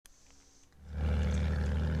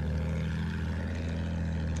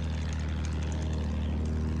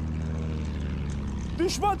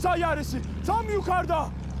Düşman tayyaresi tam yukarıda.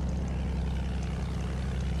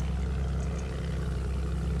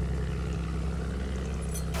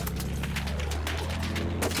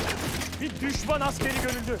 Bir düşman askeri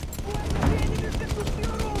görüldü. Bu elimizde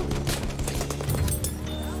tutuyoruz.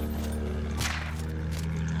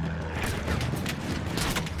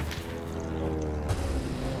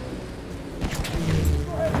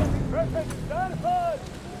 Derhal.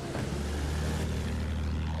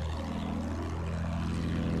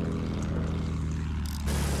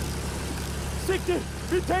 Siktir!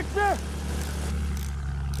 Bir tekne!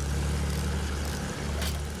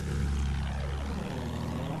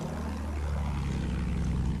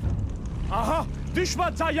 Aha!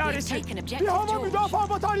 Düşman tayyaresi! Bir hava müdafaa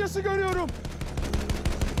bataryası görüyorum!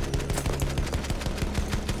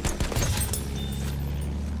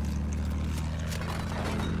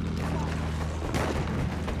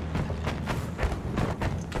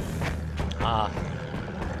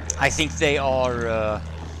 I think they are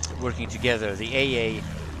working together, the AA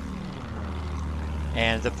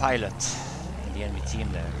and the pilot, the enemy team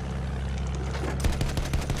there.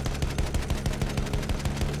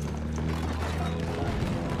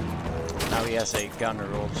 Now he has a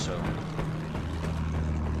gunner also.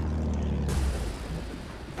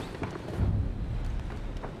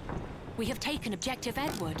 We have taken objective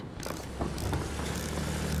Edward.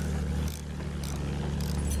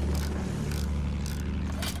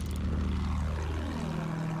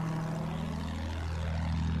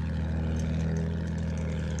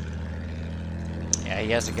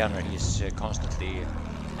 He has a gunner, he's constantly...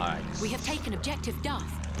 Alright. We have taken objective Duff.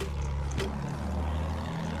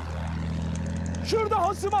 Şurada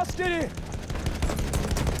hasım askeri!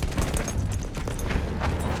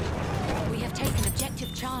 We have taken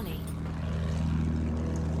objective Charlie.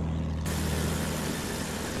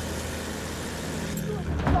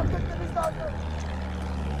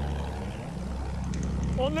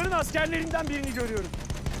 Onların askerlerinden birini görüyorum.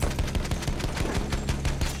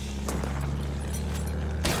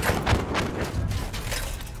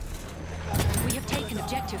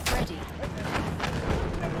 Objective Freddy.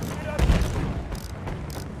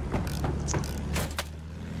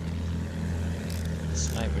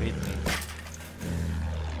 Sniper hit me.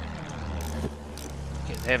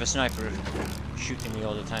 Okay, they have a sniper shooting me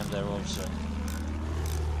all the time there also.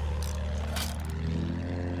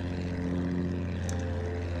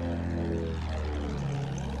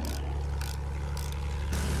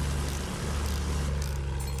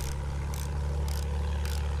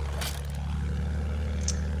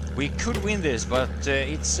 We could win this, but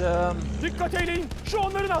it's Dikkat eyleyin! Şu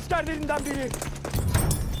onların askerlerinden biri!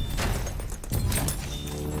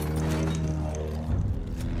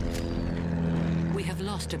 We have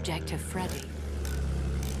lost objective Freddy.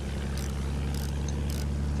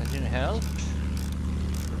 That didn't help.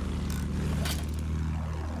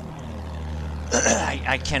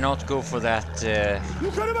 I cannot go for that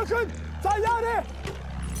Yukarı bakın! Tayyare!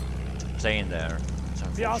 plane there.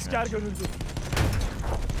 Bir asker görüldü.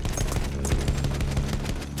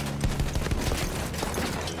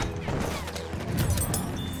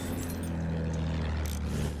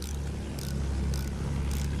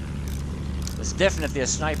 There's definitely a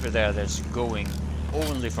sniper there that's going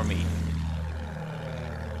only for me.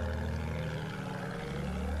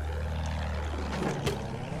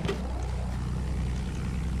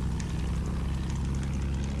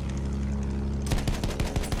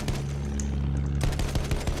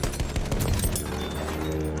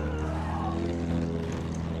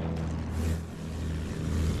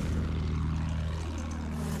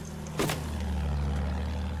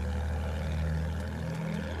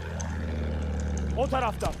 O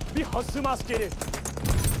tarafta bir hasım askeri.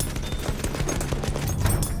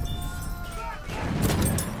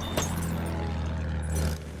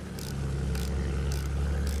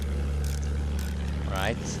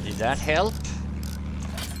 Right, did that help?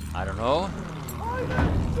 I don't know.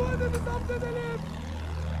 Aynen, şu hedefi zapt edelim.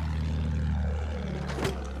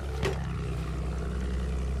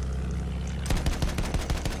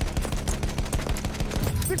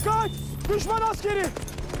 Dikkat! Düşman askeri!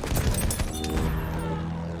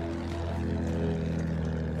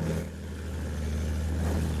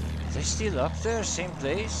 They're still up there, same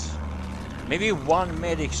place? Maybe one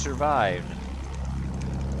medic survived.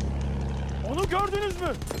 Onu gördünüz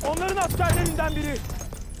mü? Onların askerlerinden biri.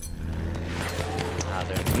 Ah,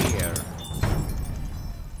 they're here.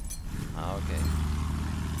 Ah, okay.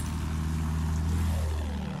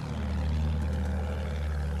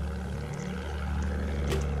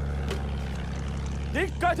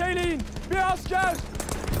 Dikkat eyleyin! Bir asker!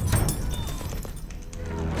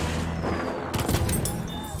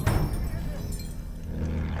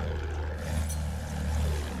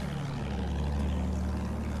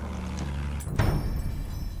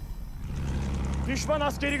 Düşman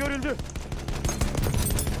askeri görüldü.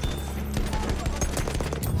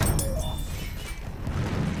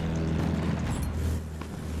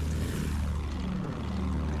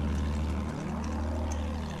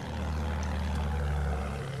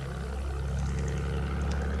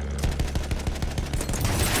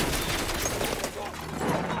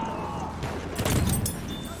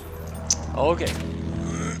 Okay.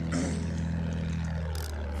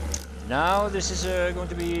 Now this is going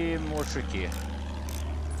to be more tricky.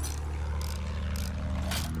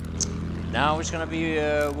 Now it's going to be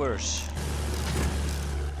worse.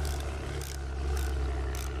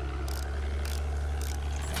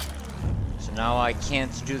 So now I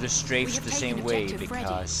can't do the strafes the same way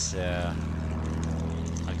because I'll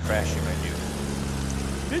crash if I do.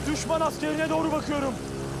 Bir düşman askerine doğru bakıyorum.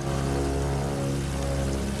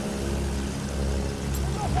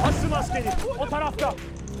 Asım askeri o tarafta.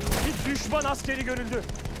 Bir düşman askeri görüldü.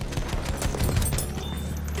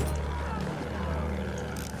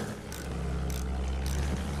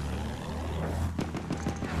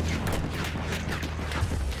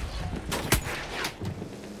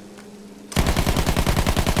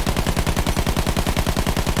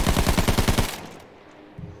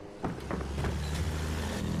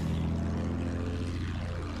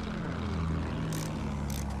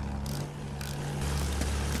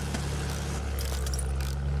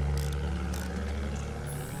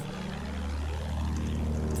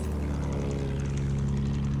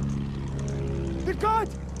 Dikkat!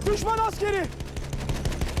 Düşman askeri!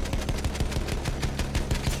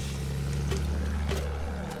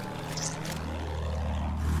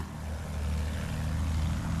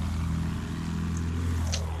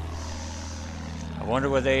 I wonder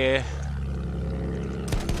where they...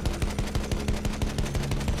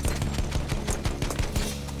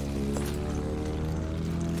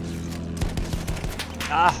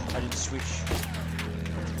 Ah, I didn't switch.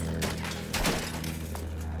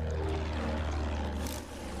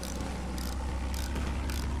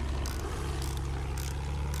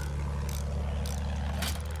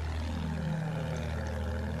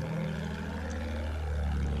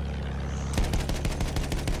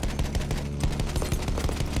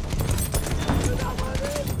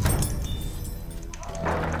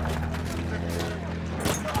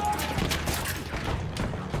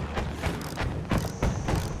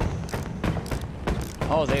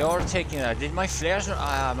 Oh, they are taking that. Did my flares?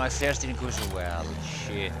 Ah, my flares didn't go so well.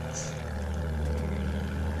 Shit.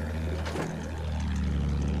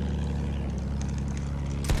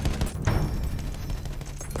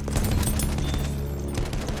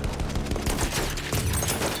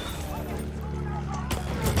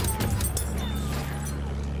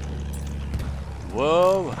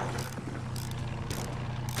 Whoa.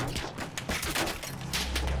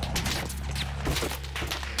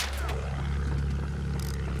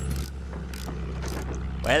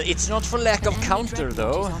 Well, it's not for lack of counter,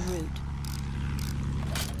 though.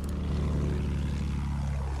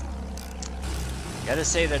 Gotta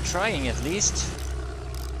say they're trying at least.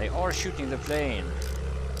 They are shooting the plane.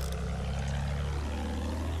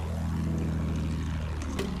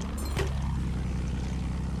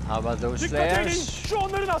 How about those flares? Şu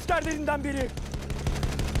onların askerlerinden biri.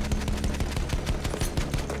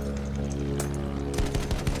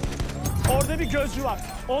 Orada bir gözcü var.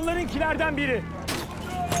 Onlarınkilerden biri.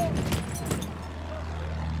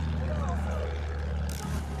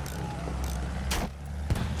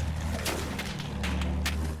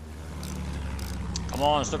 Come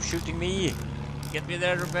on, stop shooting me. Get me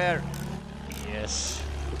there, repair. Yes.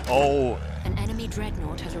 Oh. An enemy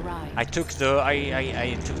dreadnought has arrived. I took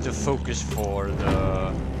the focus for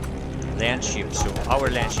the land ship, so our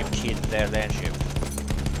land ship killed their land ship.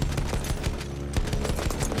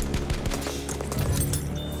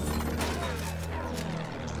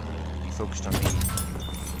 He focused on me.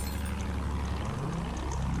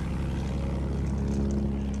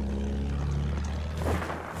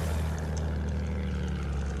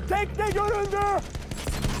 Tekne görüldü.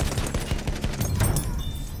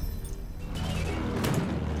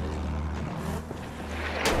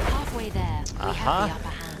 Halfway there, we have the upper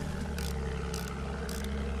hand.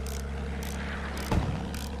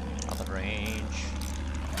 Out of range.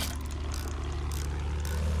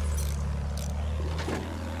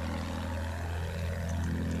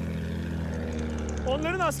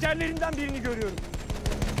 Onların askerlerinden birini görüyorum.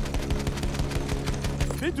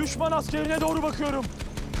 Bir düşman askerine doğru bakıyorum.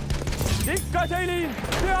 Dikkat eyleyin!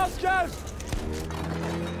 Bir asker!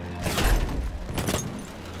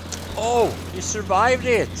 Oh, he survived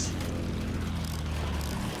it!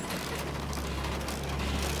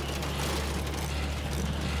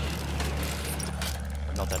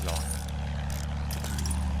 Not that long.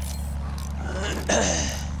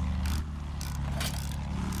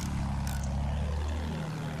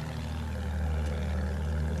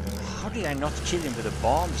 did I not kill him with the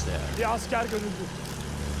bombs there? Bir asker görüldü.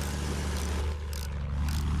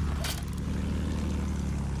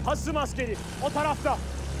 Hasım askeri o tarafta.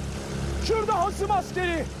 Şurada hasım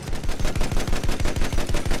askeri.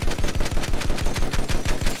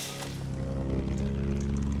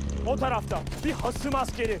 O tarafta bir hasım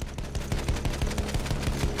askeri.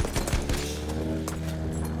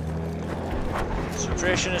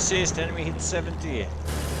 Suppression assist, enemy hit 70.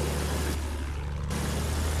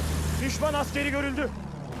 Düşman askeri görüldü.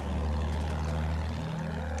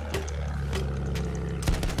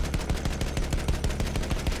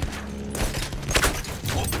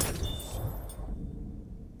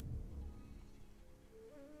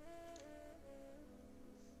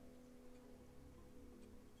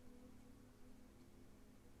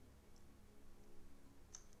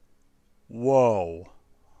 Whoa.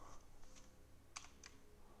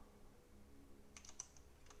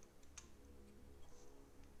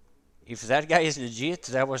 If that guy is legit,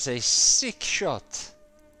 that was a sick shot.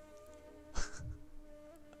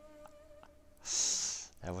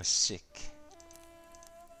 That was sick.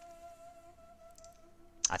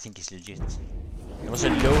 I think he's legit. It was a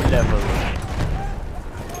low level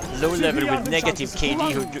with negative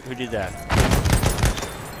KD who did that.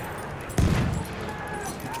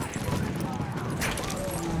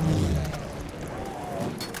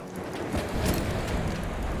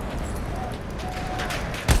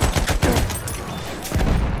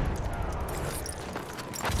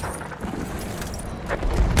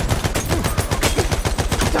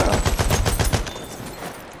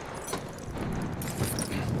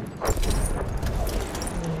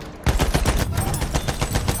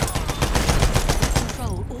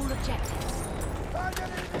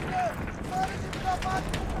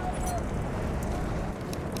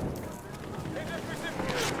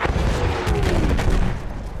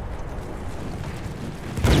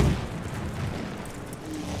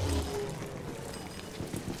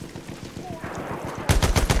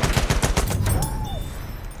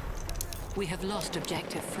 We have lost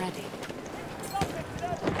objective Freddy.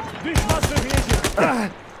 Düşman sıhhiyeci.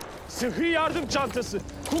 Sıhhi yardım çantası.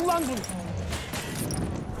 Kullan bunu.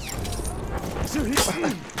 Sıhhi.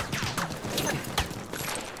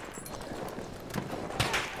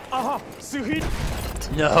 Aha, sıhhi.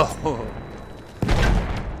 No.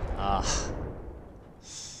 Ah.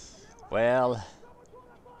 Well,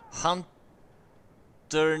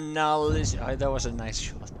 Hunter Null is. That was a nice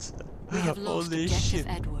shot. We have lost Holy objective shit.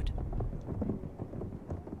 Edward.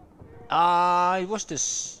 It was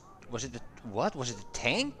this. Was it the what? Was it the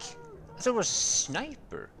tank? I thought it was a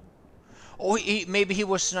sniper. Oh, maybe he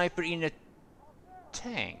was sniper in a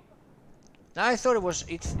tank. No, I thought it was.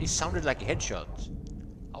 It sounded like a headshot.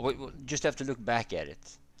 We just have to look back at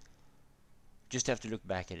it. Just have to look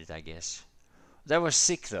back at it, I guess. That was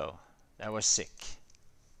sick, though. That was sick.